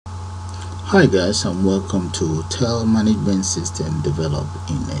Hi guys, and welcome to Hotel Management System developed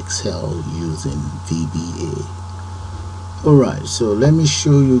in Excel using VBA. Alright, so let me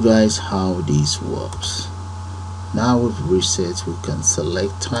show you guys how this works. Now with reset, we can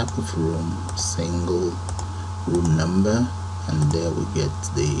select type of room, single, room number, and there we get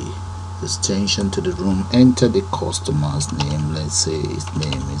the extension to the room. Enter the customer's name. Let's say his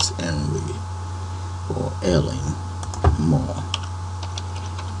name is Henry or Ellen Moore.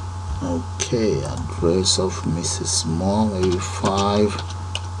 Okay, address of Mrs. Small, maybe 5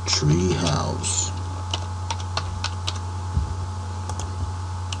 Tree House.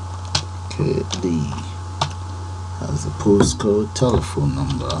 Okay, D has the postcode, telephone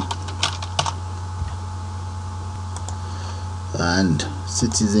number, and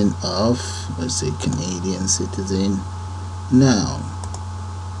citizen of, let's say Canadian citizen. Now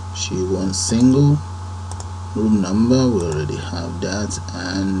she wants single, room number, we already have that,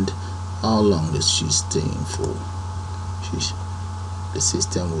 and how long is she staying for? The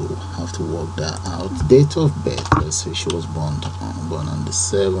system will have to work that out. Date of birth, let's say she was born on the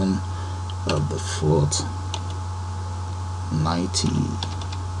 7th of the 4th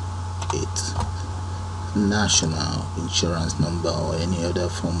 98. National insurance number or any other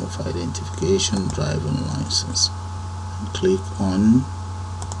form of identification, driving license, and click on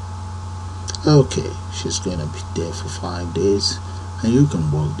okay. She's gonna be there for 5 days, and you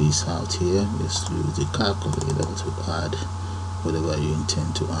can work this out here. Just use the calculator to add whatever you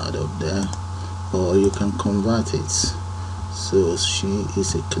intend to add up there, or you can convert it. So she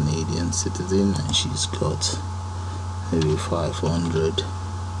is a Canadian citizen and she's got maybe 500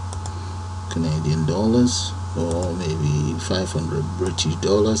 Canadian dollars, or maybe 500 British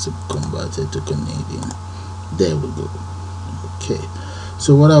dollars converted to Canadian. There we go. Okay,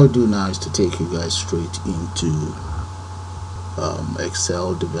 so what I'll do now is to take you guys straight into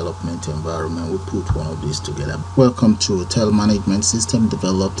Excel development environment. We put one of these together. Welcome to Hotel Management System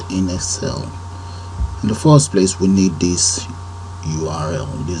developed in Excel. In the first place, we need this URL,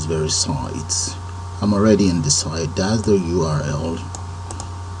 this very site. I'm already in the site. That's the URL.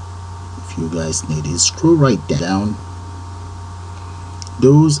 If you guys need it, scroll right down.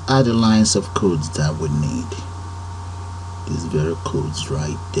 Those are the lines of codes that we need. These very codes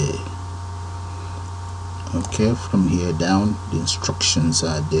right there. Okay, from here down the instructions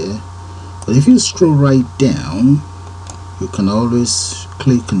are there, but if you scroll right down, you can always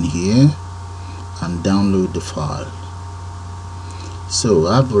click in here and download the file. So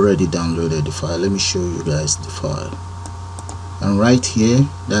I've already downloaded the file. Let me show you guys the file, and right here,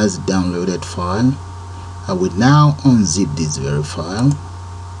 that's the downloaded file. I will now unzip this very file,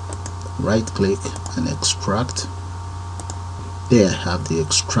 right click and extract. There I have the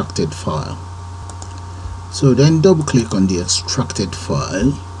extracted file. So then double click on the extracted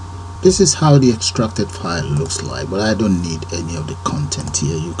file. This is how the extracted file looks like, but I don't need any of the content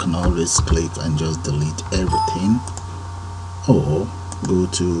here. You can always click and just delete everything, or go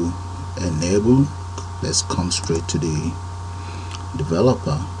to enable. Let's come straight to the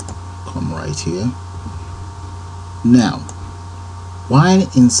developer. Come right here. Now while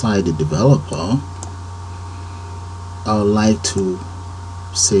inside the developer, I would like to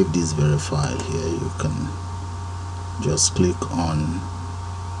save this very file here. You can just click on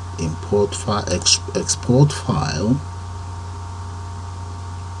import file, export file.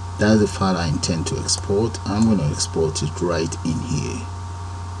 That's the file I intend to export. I'm going to export it right in here.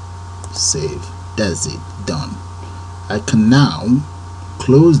 Save. That's it, done. I can now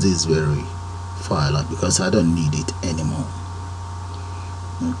close this very file up because I don't need it anymore.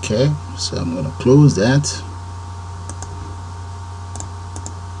 Okay, so I'm going to close that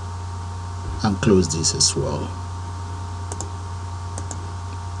and close this as well.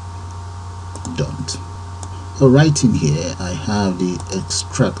 Done. Right in here I have the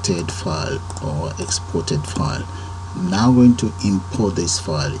extracted file or exported file. I'm now going to import this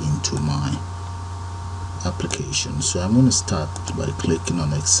file into my application. So I'm going to start by clicking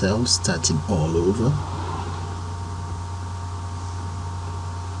on Excel, starting all over.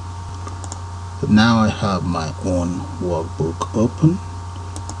 But now I have my own workbook open.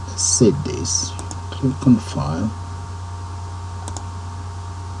 Let's save this. Click on file.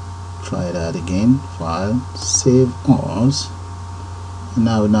 Try that again. File, save as, and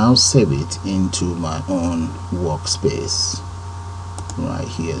I will now save it into my own workspace right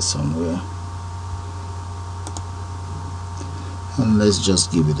here somewhere. And let's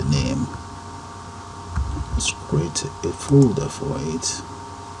just give it a name. Let's create a folder for it.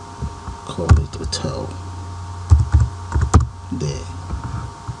 Call it hotel. There.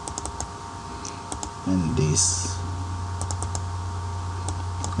 And this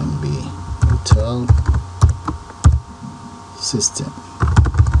can be hotel system.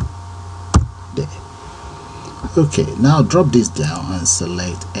 There. Okay, now drop this down and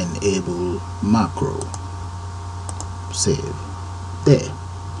select enable macro. Save. There.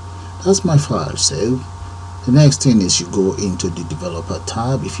 That's my file saved. The next thing is you go into the developer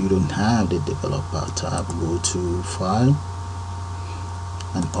tab. If you don't have the developer tab, go to file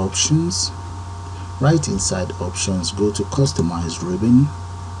and options. Right inside options, go to customize ribbon.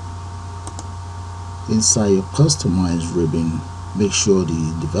 Inside your customized ribbon, make sure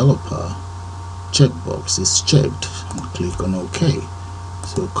the developer checkbox is checked and click on OK.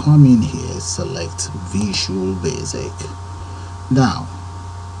 So come in here, select Visual Basic. Now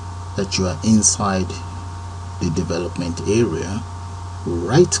that you are inside the development area,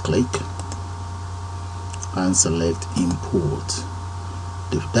 right click and select import.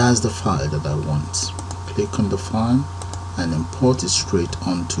 That's the file that I want. Click on the file and import it straight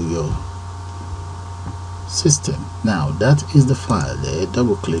onto your system. Now that is the file there.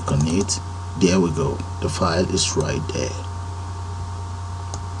 Double click on it. There we go. The file is right there.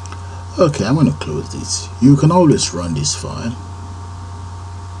 Okay, I'm going to close this. You can always run this file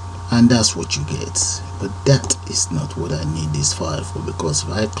and that's what you get, but that is not what I need this file for, because if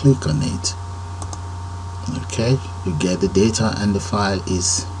I click on it, okay, you get the data and the file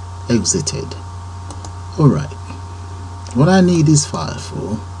is exited. Alright, what I need this file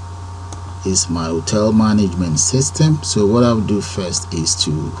for is my hotel management system. So what I'll do first is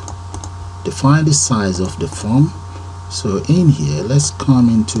to define the size of the form. So in here, let's come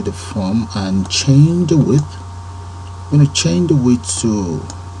into the form and change the width. I'm going to change the width to,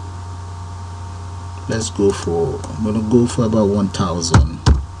 let's go for, I'm going to go for about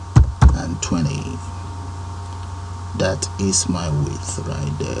 1020. That is my width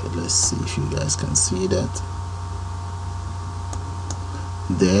right there. Let's see if you guys can see that.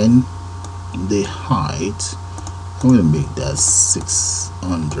 Then the height, I'm going to make that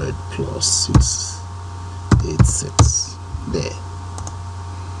 600 plus 686 there.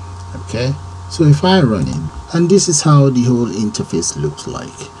 Okay, so if I run it, and this is how the whole interface looks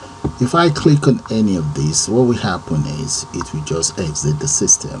like. If I click on any of these, what will happen is it will just exit the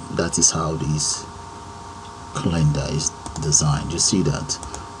system. That is how this calendar is designed. You see that?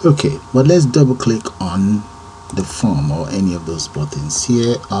 Okay, but let's double click on the form or any of those buttons.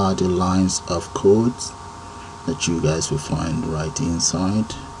 Here are the lines of codes that you guys will find right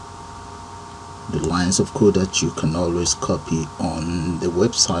inside. The lines of code that you can always copy on the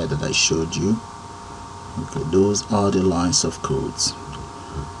website that I showed you. Okay, those are the lines of codes.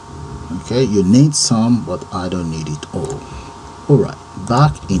 Okay, you need some, but I don't need it all. Alright,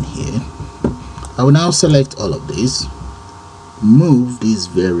 back in here, I will now select all of these, move this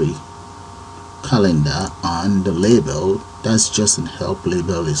very calendar and the label. That's just a help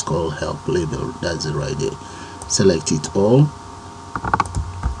label, is called help label. That's it right there. Select it all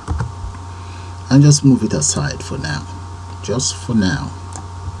and just move it aside for now, just for now,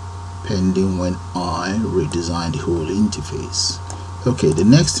 pending when I redesign the whole interface. Okay, the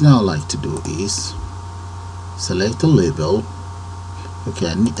next thing I like to do is select a label. Okay,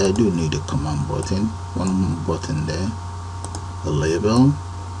 I do need a command button, one button there, a label.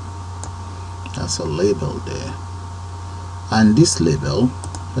 That's a label there, and this label,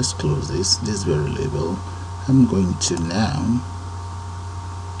 let's close this very label. I'm going to now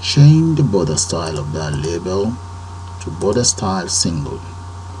change the border style of that label to border style single.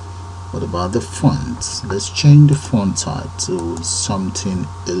 What about the font? Let's change the font type to something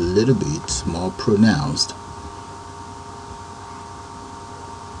a little bit more pronounced.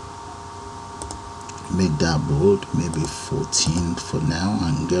 Make that bold, maybe 14 for now,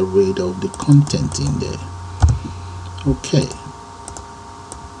 and get rid of the content in there. Okay,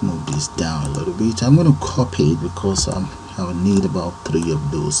 move this down a little bit. I'm going to copy it because I will need about 3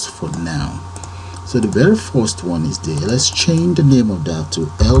 of those for now. So the very first one is there. Let's change the name of that to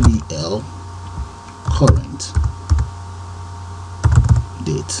LBL current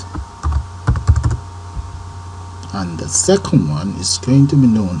date, and the second one is going to be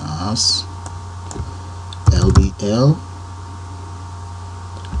known as LBL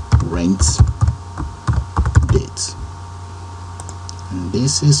rent date, and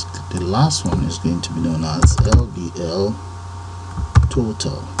this is the last one is going to be known as LBL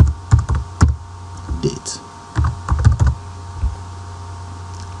total date,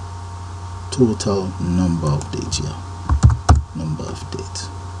 total number of days, yeah, number of date.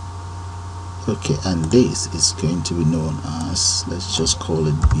 Okay, and this is going to be known as, let's just call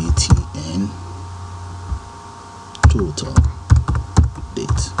it BTN total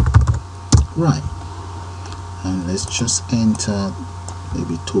date, right? And let's just enter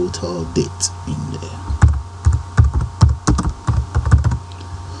maybe total date in there.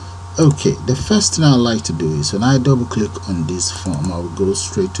 Okay, the first thing I like to do is when I double click on this form, I will go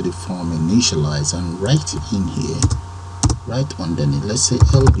straight to the form initialize and write it in here, right underneath. Let's say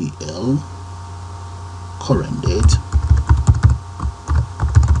LBL current date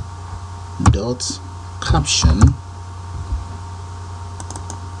dot caption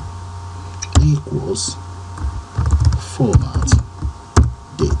equals format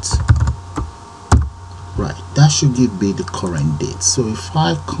date. Right, that should give me the current date. So if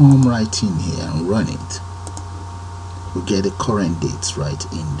I come right in here and run it, we get the current dates right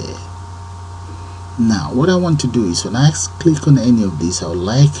in there. Now what I want to do is when I click on any of these, I would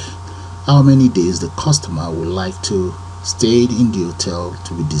like how many days the customer would like to stay in the hotel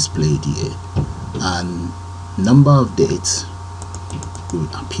to be displayed here, and number of dates will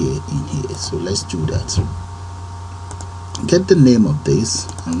appear in here. So let's do that. Get the name of this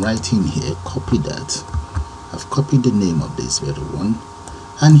and write in here, copy that. I've copied the name of this very one,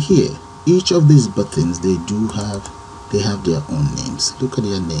 and here each of these buttons, they have their own names. Look at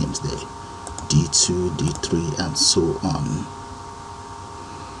their names there, D2, D3 and so on.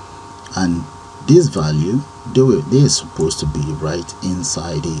 And this value, they're supposed to be right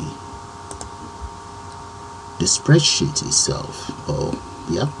inside the spreadsheet itself, or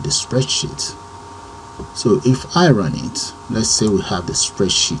yeah, the spreadsheet. So if I run it, let's say we have the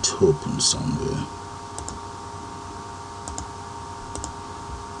spreadsheet open somewhere.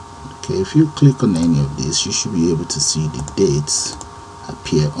 Okay, if you click on any of these, you should be able to see the dates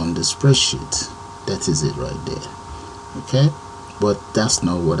appear on the spreadsheet. That is it right there. Okay, but that's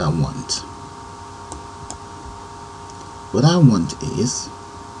not what I want. What I want is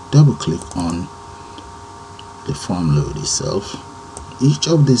double click on the form load itself. Each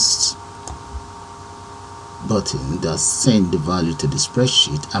of these button that send the value to the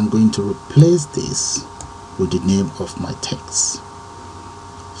spreadsheet, I'm going to replace this with the name of my text.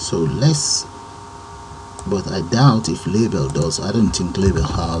 So but I doubt if label does. I don't think label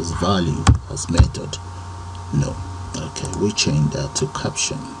has value as method. No. Okay, we change that to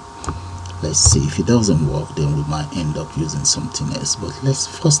caption. Let's see if it doesn't work, then we might end up using something else. But let's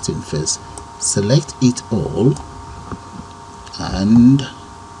first thing first, select it all and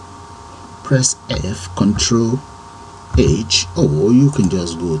press F, Control H, or you can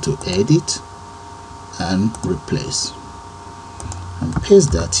just go to edit and replace and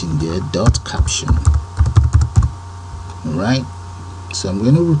paste that in there, dot caption. Alright, so I'm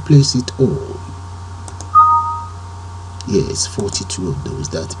going to replace it all. Yes, 42 of those,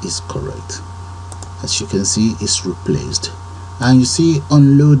 that is correct. As you can see, it's replaced. And you see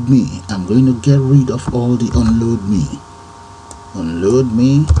unload me, I'm going to get rid of all the unload me. Unload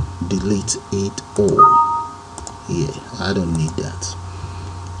me, delete it all. Yeah, I don't need that.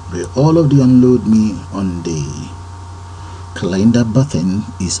 All of the unload me on the calendar button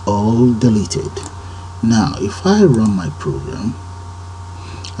is all deleted. Now if I run my program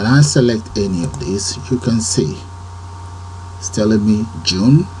and I select any of these, you can see it's telling me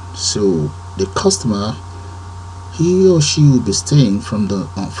June. So the customer, he or she will be staying from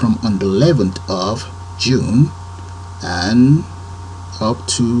on the 11th of June and up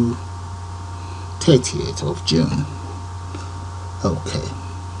to 30th of June. Okay,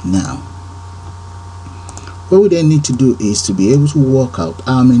 now what we then need to do is to be able to work out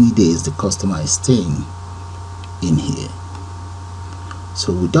how many days the customer is staying in here.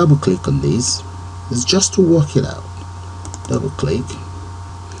 So we double click on this. It's just to work it out. Double click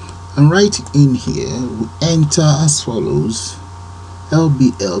and right in here we enter as follows: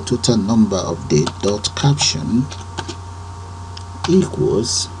 LBL total number of date dot caption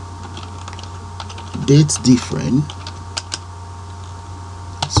equals date different.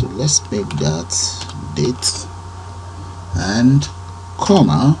 So let's make that date and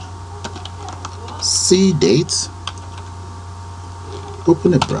comma C date,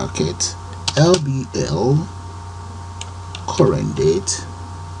 open a bracket, LBL current date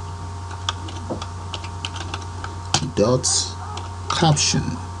dot caption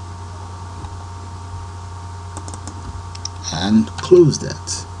and close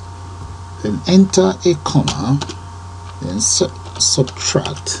that. Then enter a comma, then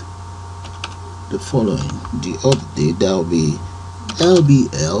subtract the following. The other day that will be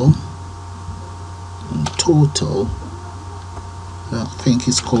LBL and total, I think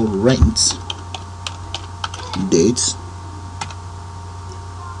it's called rent date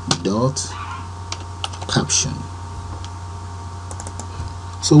dot caption.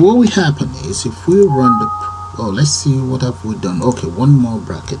 So what will happen is if we run the let's see what have we done. Okay, one more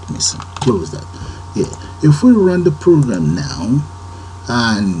bracket missing. Close that. Yeah, if we run the program now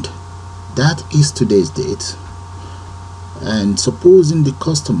and that is today's date. And supposing the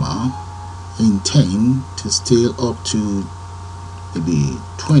customer intend to stay up to maybe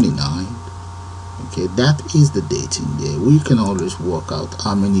 29, okay, that is the date in there. We can always work out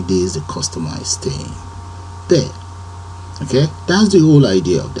how many days the customer is staying there. Okay, that's the whole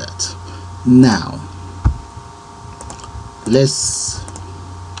idea of that. Now let's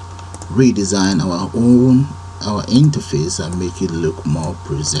redesign our interface and make it look more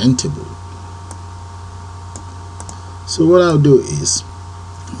presentable. So what I'll do is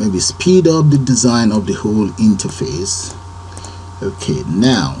maybe speed up the design of the whole interface. Okay,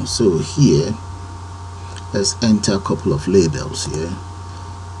 now so here let's enter a couple of labels here.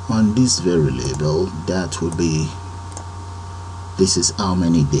 On this very label, that will be, this is how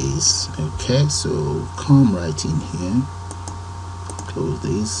many days. Okay, so come right in here, close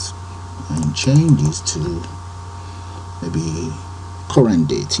this and change this to maybe current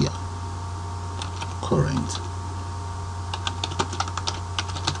date here, current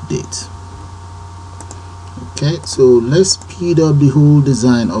date. Okay, so let's speed up the whole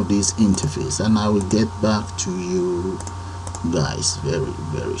design of this interface, and I will get back to you guys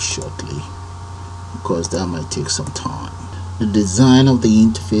very shortly, because that might take some time. The design of the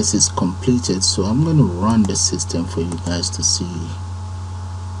interface is completed, so I'm going to run the system for you guys to see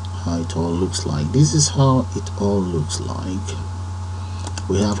how it all looks like. This is how it all looks like.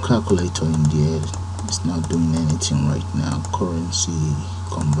 We have calculator in there. It's not doing anything right now. Currency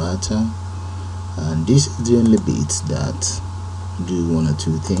converter, and this is the only bit that do one or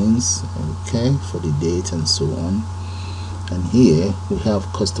two things, okay, for the date and so on. And here we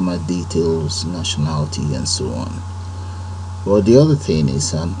have customer details, nationality, and so on. Well, the other thing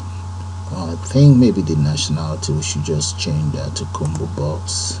is I think maybe the nationality, we should just change that to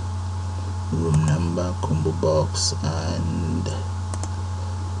ComboBox, room number, ComboBox, and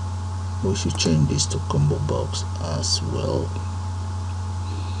we should change this to ComboBox as well.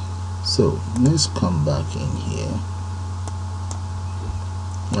 So let's come back in here.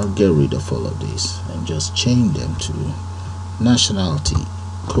 I'll get rid of all of this and just change them to nationality,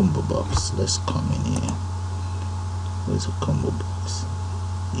 ComboBox. Let's come in here. Where's a ComboBox?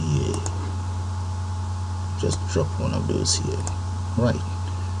 Yeah, just drop one of those here, right?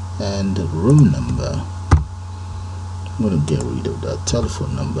 And room number, I'm gonna get rid of that.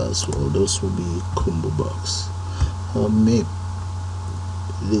 Telephone number as well, those will be ComboBox. Maybe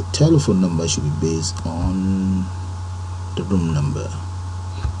the telephone number should be based on the room number,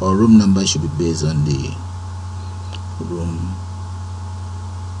 or room number should be based on the room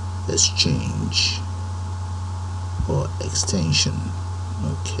exchange or extension,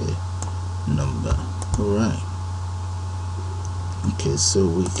 okay, number. All right, okay, so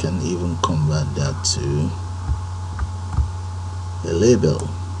we can even convert that to a label.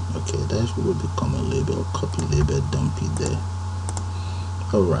 Okay, that will become a label. Copy label, dump it there.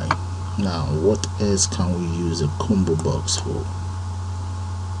 All right, now what else can we use a ComboBox for?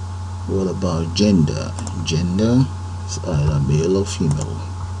 What about gender? Gender is either male or female.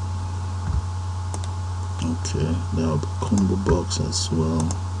 Okay, there will be ComboBox as well.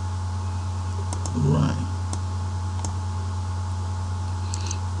 Right.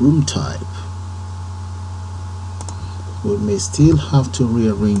 Room type, we may still have to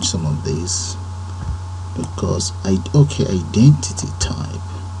rearrange some of these, because okay, identity type.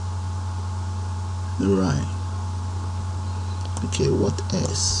 Right. Okay, what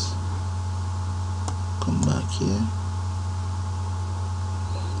else? Come back here.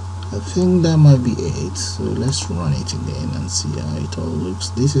 I think that might be it, so let's run it again and see how it all looks.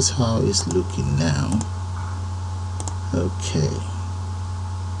 This is how it's looking now. Okay,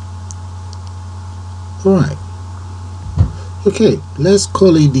 all right. Okay, let's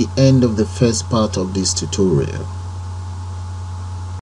call it the end of the first part of this tutorial.